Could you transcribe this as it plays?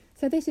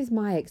So this is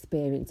my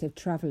experience of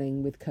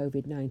travelling with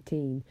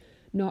COVID-19,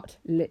 not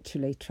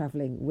literally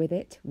travelling with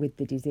it, with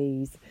the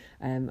disease.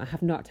 I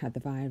have not had the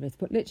virus,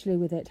 but literally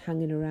with it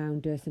hanging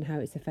around us and how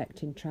it's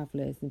affecting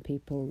travellers and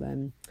people,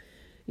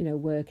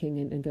 working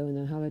and going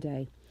on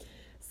holiday.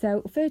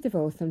 So first of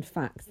all, some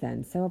facts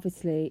then. So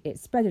obviously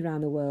it's spread around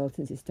the world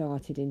since it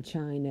started in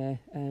China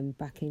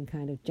back in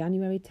kind of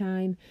January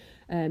time,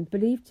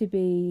 believed to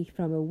be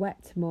from a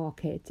wet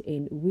market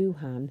in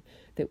Wuhan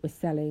that was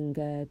selling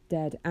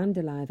dead and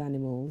alive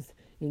animals,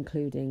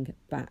 including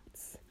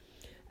bats.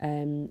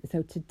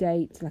 So to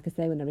date, like I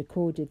say, when I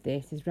recorded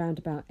this, is around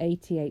about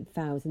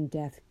 88,000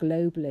 deaths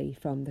globally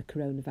from the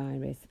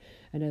coronavirus,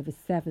 and over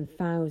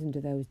 7,000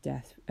 of those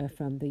deaths are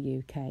from the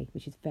UK,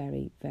 which is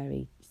very,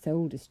 very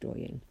soul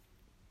destroying.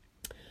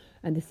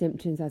 And the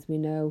symptoms, as we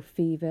know,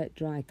 fever,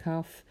 dry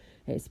cough.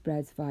 It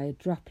spreads via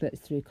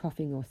droplets through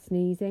coughing or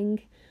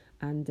sneezing,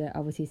 and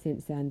obviously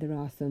since then there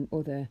are some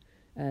other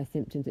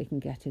symptoms it can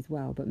get as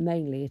well, but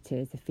mainly it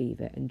is a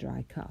fever and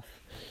dry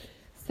cough.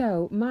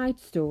 So my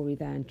story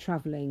then,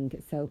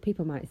 travelling, so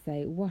people might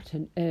say, what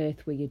on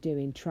earth were you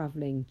doing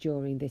travelling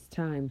during this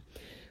time?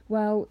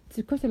 Well,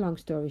 to cut a long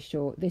story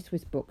short, this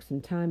was booked some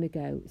time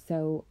ago.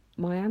 So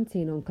my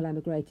auntie and uncle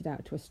emigrated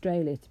out to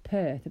Australia, to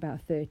Perth,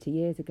 about 30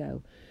 years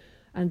ago.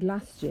 And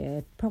last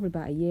year, probably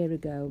about a year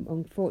ago,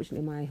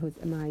 unfortunately my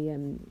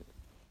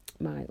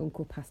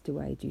uncle passed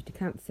away due to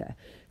cancer.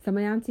 So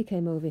my auntie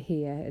came over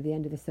here at the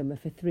end of the summer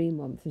for 3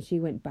 months, and she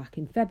went back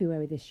in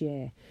February this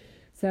year.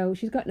 So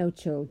she's got no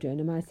children,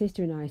 and my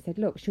sister and I said,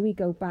 look, should we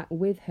go back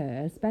with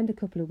her, spend a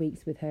couple of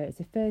weeks with her? It's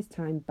the first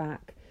time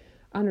back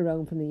on her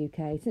own from the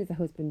UK since her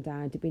husband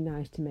died. It'd be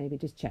nice to maybe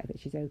just check that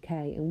she's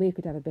okay, and we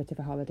could have a bit of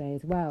a holiday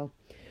as well.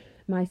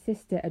 My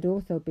sister had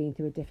also been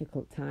through a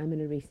difficult time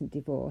in a recent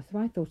divorce, so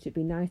I thought it'd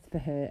be nice for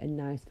her and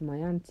nice for my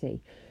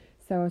auntie.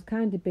 So I was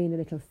kind of being a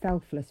little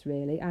selfless,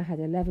 really. I had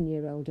an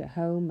 11-year-old at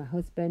home, my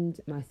husband,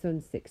 my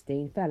son's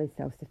 16, fairly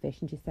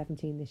self-sufficient, she's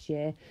 17 this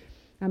year,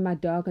 and my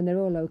dog, and they're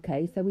all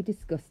okay. So we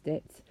discussed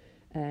it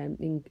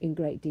in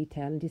great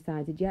detail and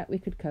decided, yeah, we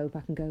could go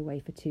back and go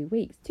away for 2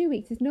 weeks. 2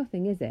 weeks is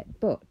nothing, is it?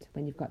 But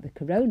when you've got the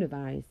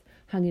coronavirus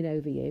hanging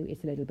over you,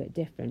 it's a little bit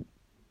different.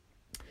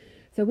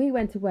 So we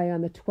went away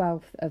on the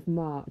 12th of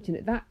March, and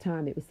at that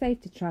time it was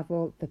safe to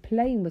travel. The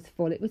plane was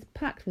full. It was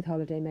packed with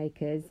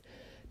holidaymakers,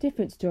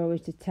 different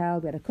stories to tell.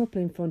 We had a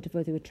couple in front of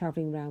us who were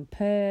travelling around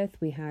Perth.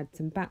 We had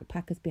some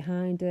backpackers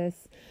behind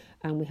us,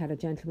 and we had a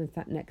gentleman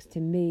sat next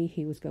to me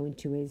who was going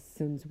to his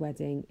son's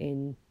wedding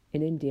in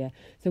India.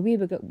 So we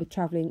were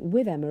travelling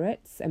with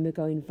Emirates, and we're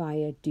going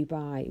via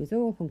Dubai. It was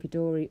all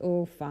hunky-dory,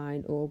 all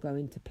fine, all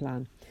going to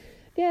plan.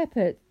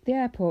 The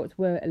airports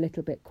were a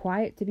little bit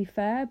quiet, to be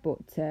fair, but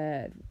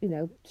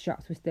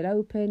shops were still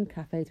open,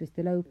 cafes were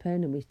still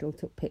open, and we still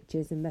took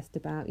pictures and messed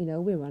about.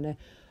 We were on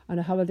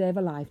a holiday of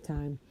a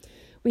lifetime.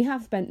 We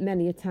have spent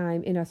many a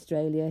time in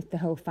Australia, the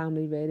whole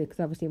family really, because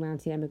obviously my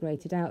auntie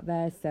emigrated out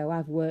there, so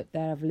I've worked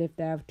there, I've lived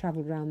there, I've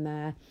travelled around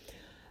there,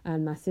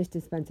 and my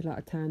sister spent a lot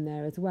of time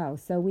there as well.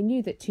 So we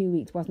knew that 2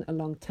 weeks wasn't a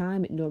long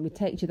time. It normally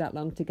takes you that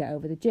long to get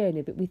over the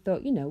journey, but we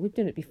thought, we've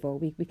done it before,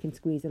 we can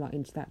squeeze a lot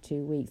into that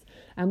 2 weeks.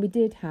 And we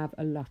did have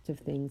a lot of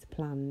things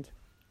planned.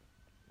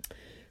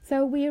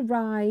 So we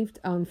arrived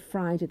on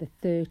Friday the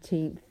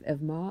 13th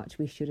of March.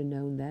 We should have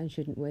known then,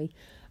 shouldn't we?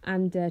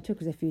 And it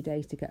took us a few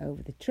days to get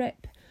over the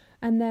trip.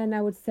 And then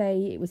I would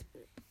say it was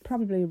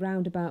probably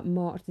around about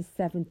March the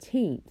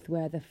 17th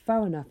where the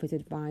Foreign Office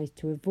advised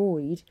to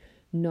avoid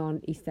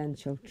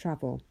non-essential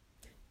travel.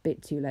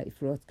 Bit too late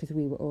for us because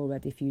we were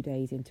already a few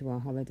days into our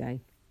holiday.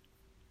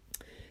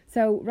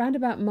 So round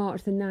about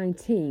March the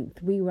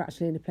 19th, we were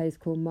actually in a place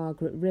called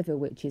Margaret River,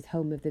 which is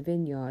home of the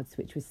vineyards,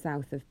 which was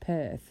south of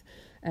Perth.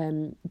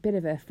 Bit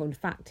of a fun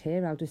fact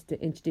here. I'll just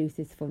introduce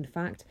this fun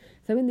fact.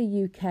 So in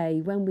the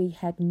UK, when we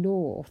head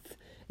north,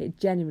 it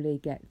generally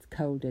gets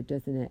colder,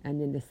 doesn't it?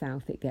 And in the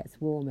south, it gets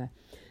warmer.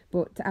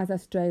 But as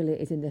Australia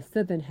is in the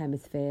southern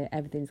hemisphere,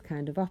 everything's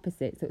kind of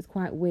opposite. So it's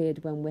quite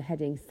weird when we're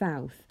heading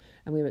south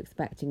and we were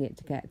expecting it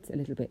to get a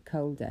little bit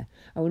colder.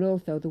 Oh, and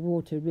also the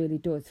water really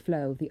does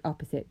flow the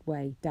opposite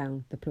way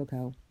down the plug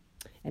hole.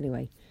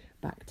 Anyway,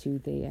 back to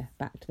the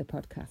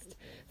podcast.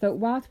 So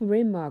whilst we were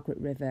in Margaret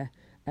River,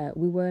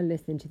 we were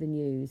listening to the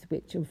news,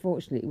 which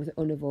unfortunately was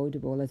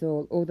unavoidable as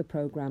all the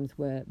programmes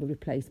were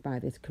replaced by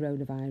this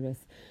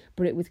coronavirus.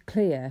 But it was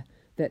clear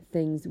that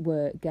things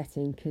were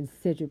getting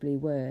considerably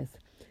worse.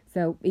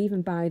 So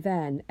even by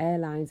then,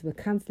 airlines were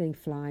cancelling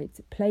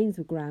flights, planes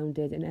were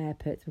grounded, and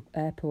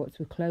airports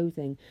were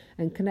closing,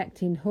 and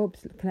connecting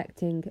hubs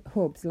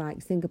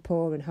like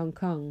Singapore and Hong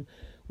Kong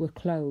were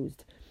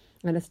closed.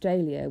 And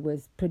Australia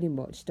was pretty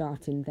much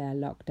starting their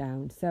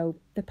lockdown. So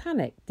the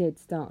panic did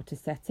start to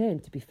set in,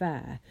 to be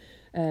fair.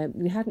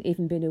 We hadn't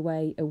even been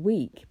away a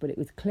week, but it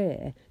was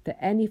clear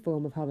that any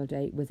form of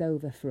holiday was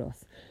over for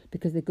us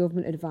because the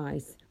government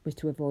advice was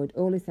to avoid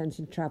all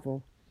essential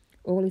travel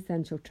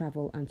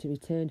and to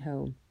return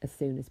home as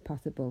soon as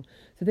possible.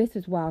 So this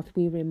was whilst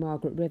we were in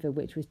Margaret River,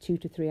 which was 2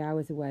 to 3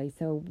 hours away.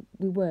 So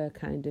we were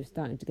kind of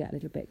starting to get a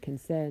little bit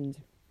concerned.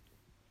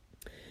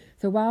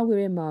 So while we were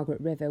in Margaret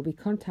River, we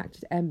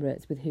contacted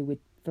Emirates, with who we'd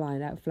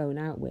flown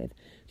out with,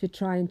 to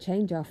try and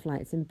change our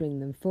flights and bring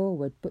them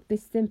forward. But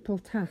this simple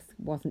task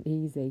wasn't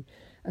easy,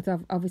 as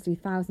obviously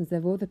thousands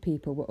of other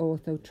people were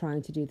also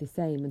trying to do the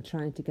same and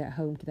trying to get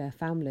home to their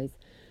families.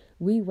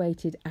 We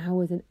waited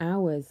hours and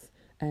hours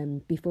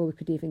before we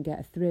could even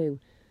get through.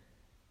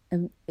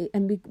 And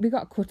we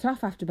got cut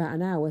off after about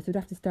an hour, so we'd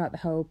have to start the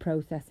whole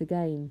process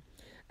again.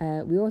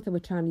 We also were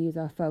trying to use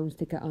our phones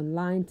to get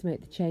online to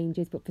make the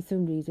changes, but for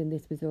some reason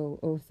this was all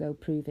also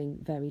proving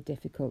very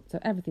difficult, so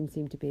everything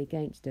seemed to be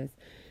against us.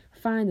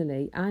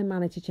 Finally, I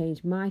managed to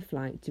change my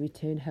flight to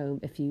return home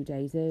a few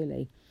days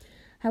early.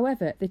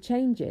 However, the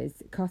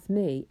changes cost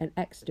me an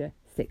extra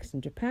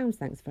 £600,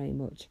 thanks very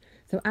much.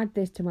 So add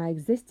this to my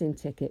existing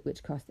ticket,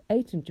 which cost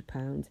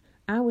 £800,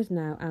 I was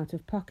now out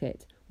of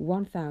pocket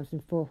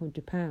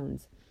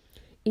 £1,400.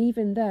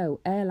 Even though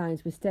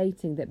airlines were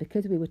stating that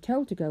because we were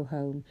told to go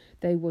home,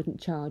 they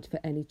wouldn't charge for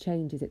any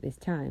changes at this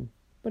time.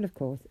 But of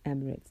course,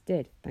 Emirates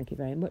did. Thank you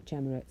very much,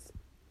 Emirates.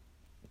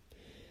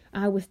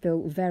 I was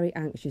still very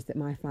anxious that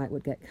my flight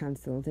would get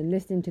cancelled, and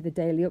listening to the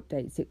daily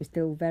updates, it was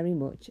still very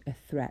much a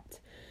threat.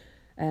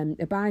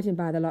 Abiding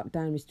by the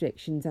lockdown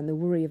restrictions and the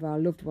worry of our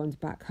loved ones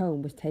back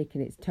home was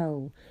taking its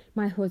toll.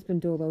 My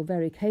husband, although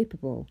very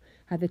capable,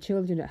 had the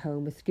children at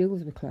home as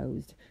schools were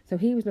closed, so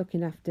he was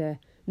looking after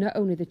not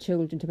only the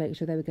children to make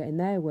sure they were getting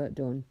their work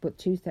done, but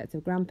 2 sets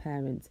of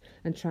grandparents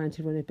and trying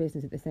to run a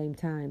business at the same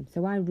time.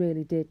 So I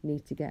really did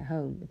need to get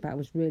home, but I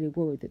was really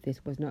worried that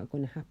this was not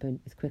going to happen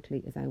as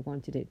quickly as I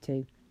wanted it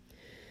to.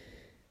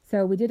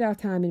 So we did our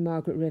time in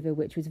Margaret River,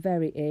 which was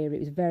very eerie. It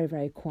was very,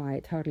 very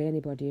quiet, hardly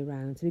anybody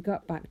around. So we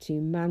got back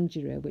to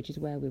Mandurah, which is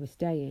where we were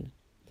staying.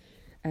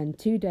 And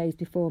 2 days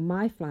before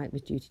my flight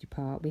was due to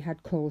depart, we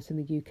had calls from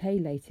the UK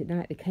late at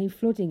night. They came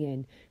flooding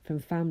in from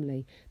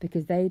family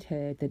because they'd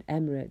heard that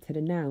Emirates had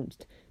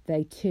announced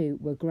they too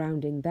were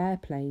grounding their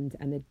planes,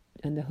 and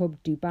the hub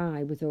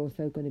Dubai was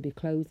also going to be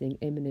closing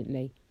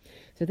imminently.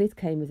 So this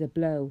came as a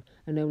blow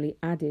and only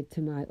added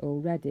to my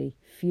already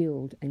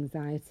fueled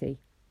anxiety.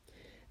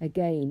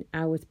 Again,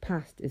 hours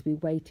passed as we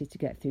waited to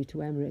get through to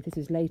Emirates. This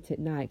was late at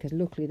night because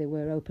luckily they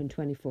were open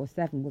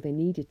 24/7. Well, they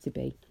needed to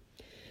be.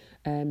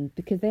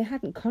 Because they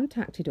hadn't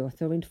contacted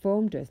us or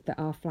informed us that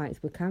our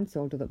flights were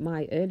cancelled or that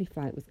my early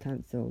flight was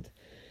cancelled.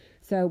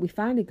 So we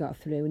finally got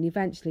through, and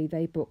eventually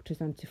they booked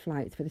us onto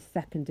flights for the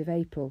 2nd of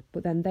April.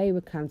 But then they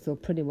were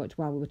cancelled pretty much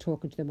while we were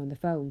talking to them on the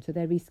phone. So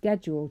they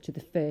rescheduled to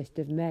the 1st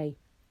of May,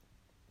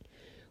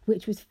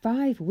 which was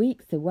 5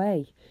 weeks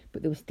away.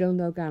 But there was still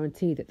no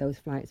guarantee that those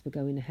flights were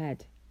going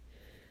ahead.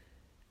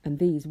 And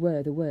these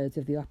were the words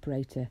of the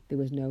operator. There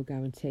was no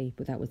guarantee,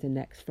 but that was the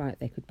next flight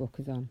they could book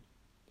us on.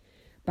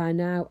 By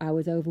now, I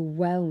was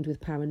overwhelmed with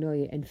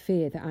paranoia and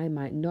fear that I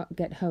might not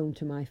get home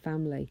to my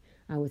family.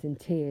 I was in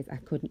tears. I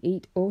couldn't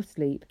eat or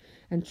sleep,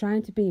 and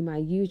trying to be my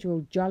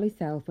usual jolly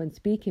self when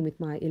speaking with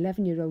my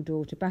 11-year-old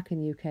daughter back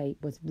in the UK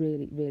was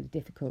really, really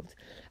difficult.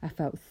 I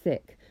felt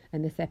sick,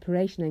 and the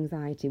separation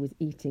anxiety was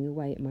eating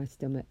away at my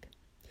stomach.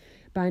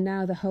 By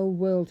now, the whole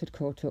world had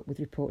caught up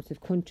with reports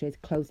of countries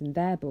closing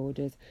their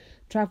borders,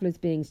 travellers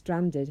being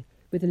stranded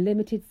with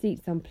limited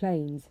seats on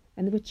planes,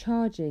 and they were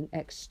charging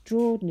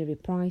extraordinary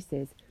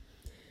prices.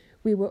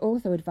 We were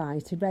also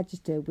advised to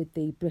register with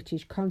the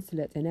British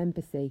Consulate and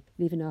Embassy,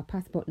 leaving our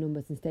passport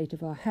numbers and state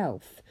of our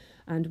health,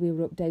 and we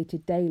were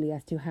updated daily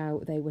as to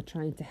how they were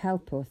trying to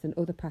help us and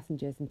other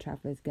passengers and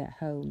travellers get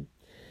home.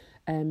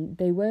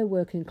 They were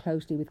working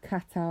closely with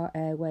Qatar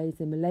Airways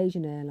and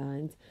Malaysian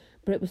Airlines,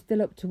 but it was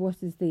still up to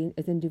us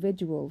as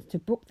individuals to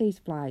book these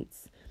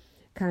flights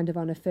kind of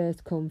on a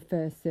first-come,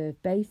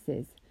 first-served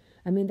basis.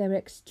 I mean, they were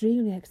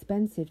extremely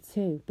expensive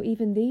too, but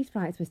even these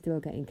flights were still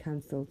getting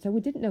cancelled, so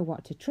we didn't know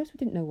what to trust, we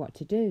didn't know what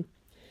to do.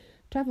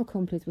 Travel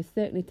companies were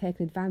certainly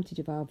taking advantage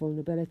of our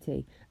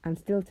vulnerability and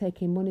still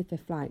taking money for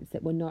flights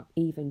that were not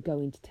even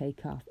going to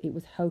take off. It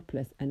was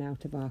hopeless and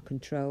out of our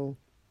control.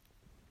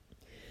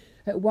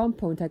 At one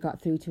point, I got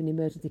through to an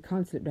emergency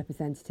consulate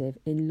representative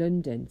in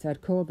London. So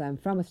I'd called them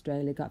from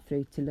Australia, got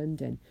through to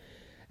London.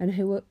 And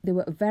they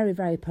were very,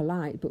 very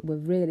polite, but were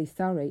really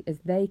sorry as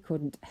they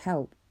couldn't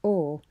help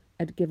or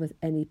give us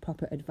any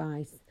proper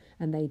advice,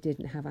 and they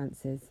didn't have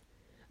answers.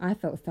 I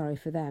felt sorry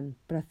for them,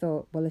 but I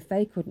thought, well, if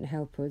they couldn't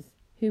help us,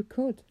 who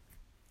could?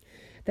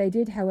 They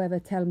did, however,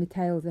 tell me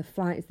tales of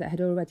flights that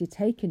had already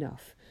taken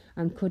off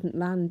and couldn't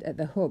land at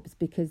the hubs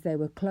because they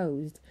were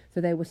closed,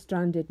 so they were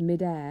stranded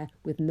mid-air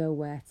with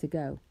nowhere to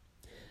go.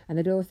 And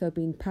there'd also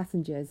been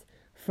passengers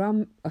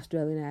from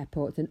Australian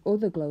airports and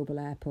other global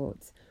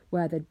airports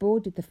where they'd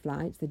boarded the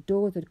flights, the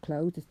doors had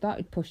closed, they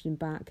started pushing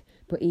back,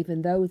 but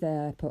even those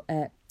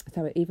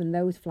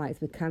flights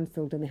were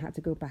cancelled and they had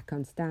to go back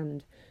on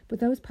stand.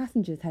 But those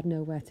passengers had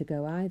nowhere to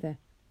go either.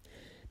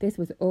 This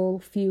was all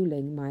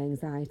fueling my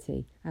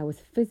anxiety. I was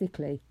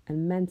physically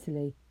and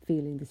mentally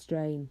feeling the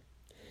strain.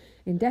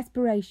 In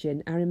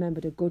desperation, I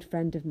remembered a good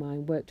friend of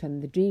mine worked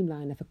on the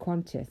Dreamliner for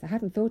Qantas. I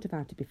hadn't thought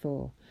about it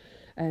before,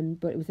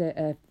 but it was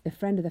a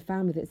friend of the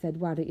family that said,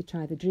 why don't you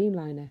try the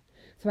Dreamliner?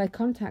 So I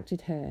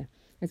contacted her,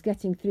 as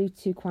getting through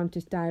to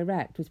Qantas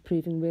Direct was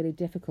proving really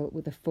difficult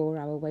with a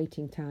 4-hour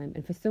waiting time,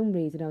 and for some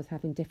reason I was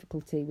having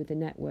difficulty with the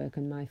network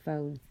on my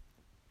phone.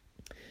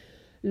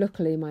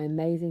 Luckily, my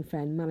amazing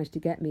friend managed to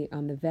get me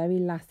on the very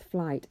last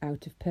flight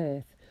out of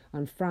Perth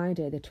on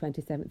Friday the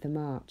 27th of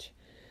March,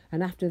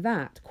 and after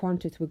that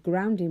Qantas were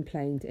grounding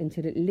planes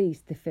until at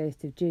least the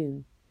 1st of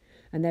June,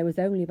 and there was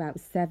only about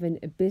 7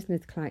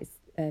 business class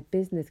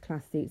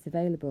seats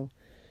available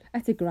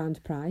at a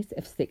grand price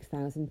of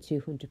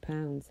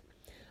 £6,200.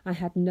 I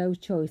had no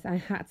choice, I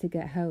had to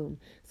get home,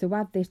 so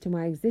add this to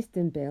my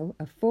existing bill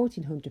of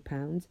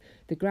 £1,400,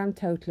 the grand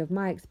total of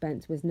my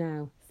expense was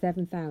now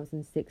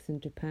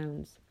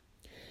 £7,600.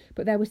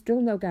 But there was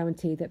still no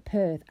guarantee that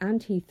Perth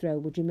and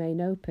Heathrow would remain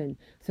open,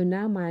 so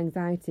now my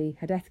anxiety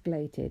had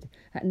escalated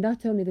at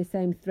not only the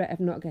same threat of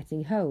not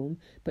getting home,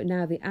 but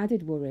now the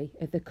added worry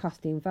of the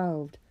cost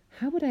involved.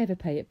 How would I ever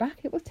pay it back?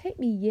 It will take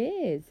me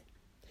years.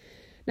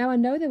 Now, I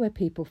know there were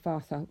people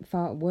far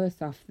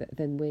worse off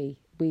than we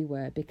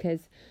were,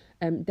 because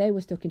they were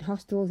stuck in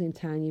hostels in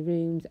tiny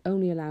rooms,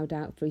 only allowed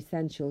out for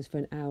essentials for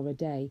an hour a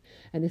day,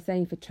 and the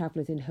same for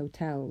travellers in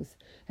hotels.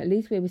 At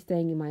least we were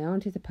staying in my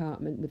auntie's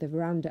apartment with a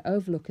veranda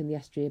overlooking the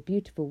estuary of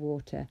beautiful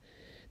water.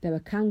 There were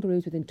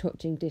kangaroos within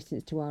touching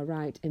distance to our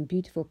right and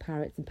beautiful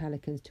parrots and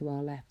pelicans to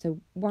our left, so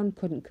one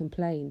couldn't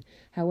complain.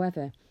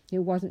 However, it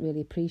wasn't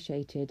really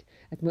appreciated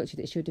as much as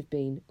it should have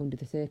been under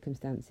the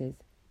circumstances.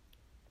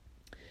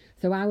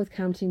 So I was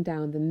counting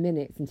down the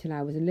minutes until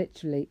I was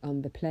literally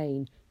on the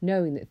plane,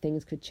 knowing that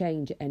things could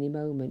change at any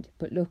moment,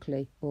 but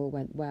luckily all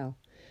went well.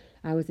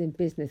 I was in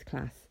business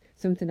class,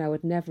 something I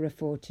would never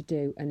afford to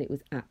do, and it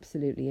was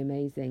absolutely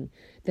amazing.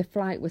 The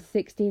flight was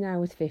 16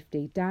 hours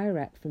 50,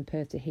 direct from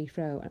Perth to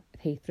Heathrow,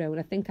 and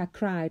I think I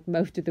cried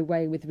most of the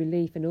way with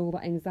relief and all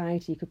that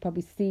anxiety. You could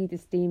probably see the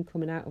steam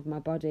coming out of my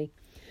body.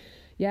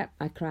 Yep,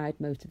 I cried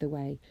most of the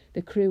way.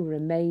 The crew were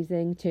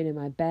amazing, turning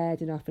my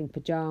bed and offering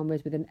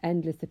pyjamas with an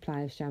endless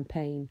supply of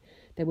champagne.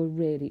 They were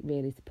really,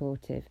 really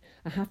supportive.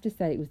 I have to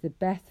say it was the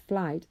best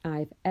flight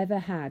I've ever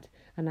had,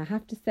 and I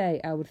have to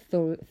say I would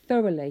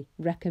thoroughly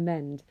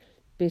recommend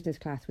business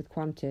class with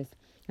Qantas,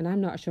 and I'm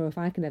not sure if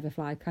I can ever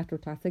fly cattle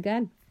class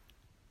again.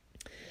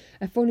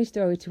 A funny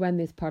story to end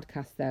this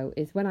podcast, though,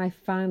 is when I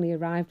finally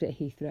arrived at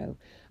Heathrow,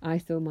 I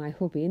saw my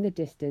hubby in the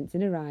distance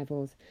in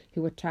arrivals,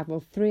 who had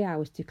travelled 3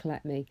 hours to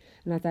collect me,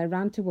 and as I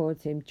ran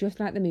towards him, just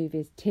like the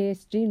movies,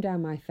 tears streamed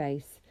down my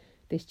face.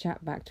 This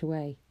chap backed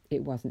away.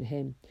 It wasn't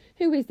him.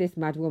 Who is this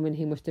mad woman,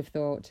 he must have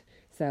thought.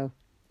 So,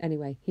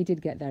 anyway, he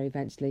did get there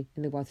eventually,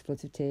 and there was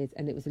floods of tears,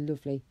 and it was a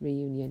lovely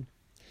reunion.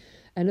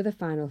 Another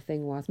final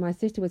thing was, my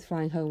sister was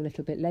flying home a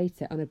little bit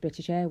later on a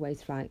British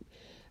Airways flight,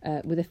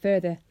 with a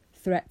further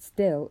threat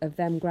still of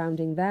them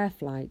grounding their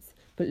flights,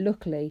 but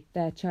luckily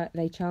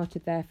they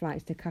chartered their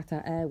flights to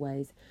Qatar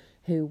Airways,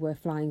 who were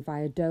flying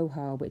via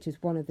Doha, which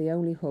is one of the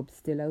only hubs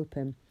still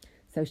open,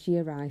 so she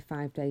arrived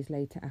 5 days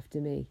later after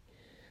me.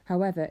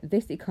 However,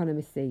 this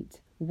economy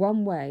seat,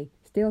 one way,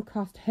 still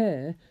cost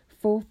her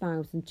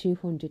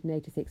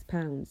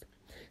 £4,286.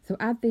 So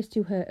add this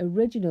to her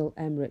original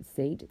Emirates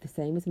seat, the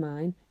same as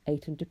mine,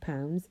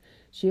 £800.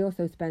 She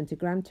also spent a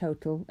grand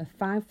total of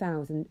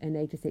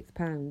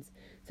 £5,086.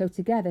 So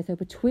together, so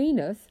between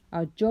us,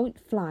 our joint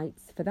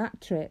flights for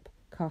that trip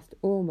cost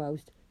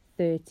almost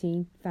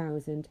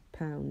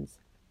 £13,000.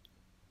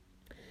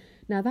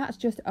 Now that's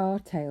just our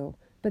tale,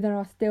 but there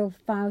are still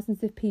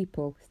thousands of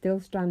people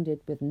still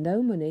stranded with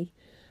no money,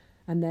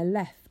 and they're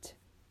left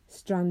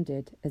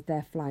stranded as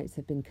their flights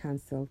have been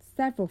cancelled.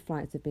 Several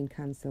flights have been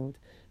cancelled,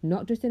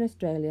 not just in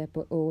Australia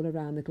but all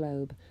around the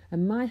globe,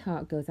 and my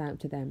heart goes out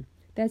to them.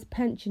 There's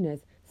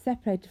pensioners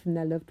separated from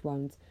their loved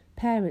ones,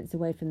 parents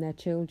away from their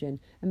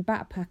children, and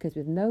backpackers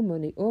with no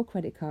money or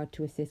credit card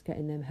to assist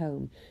getting them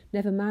home,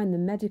 never mind the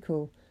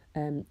medical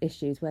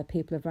issues where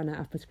people have run out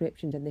of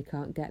prescriptions and they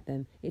can't get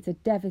them. It's a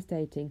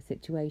devastating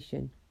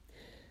situation.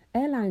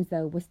 Airlines,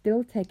 though, were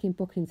still taking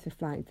bookings for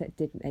flights that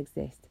didn't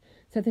exist.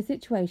 So the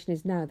situation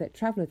is now that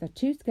travellers are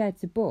too scared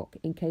to book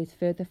in case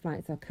further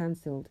flights are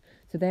cancelled,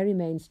 so they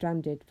remain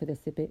stranded for the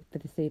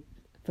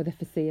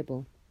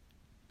foreseeable.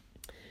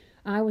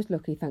 I was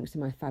lucky thanks to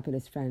my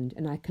fabulous friend,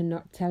 and I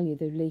cannot tell you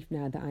the relief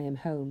now that I am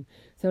home.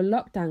 So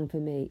lockdown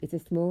for me is a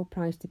small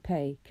price to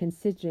pay,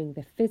 considering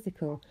the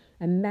physical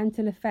and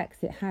mental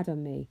effects it had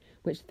on me,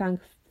 which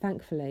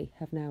thankfully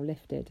have now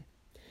lifted.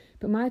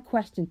 But my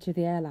question to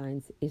the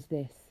airlines is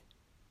this: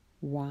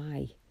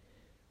 why?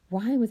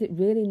 Why was it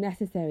really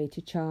necessary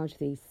to charge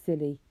these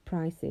silly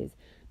prices?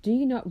 Do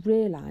you not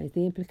realise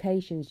the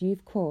implications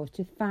you've caused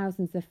to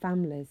thousands of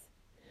families?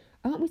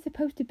 Aren't we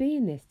supposed to be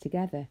in this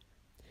together?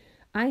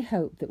 I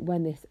hope that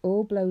when this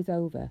all blows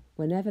over,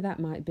 whenever that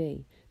might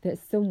be, that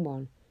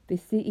someone, the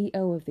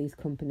CEO of these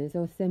companies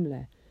or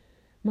similar,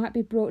 might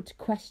be brought to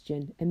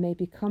question and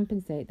maybe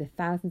compensate the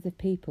thousands of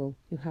people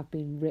who have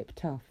been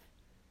ripped off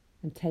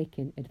and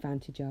taken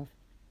advantage of.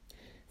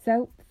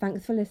 So,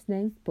 thanks for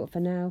listening, but for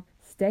now,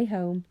 stay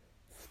home,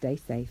 stay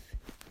safe.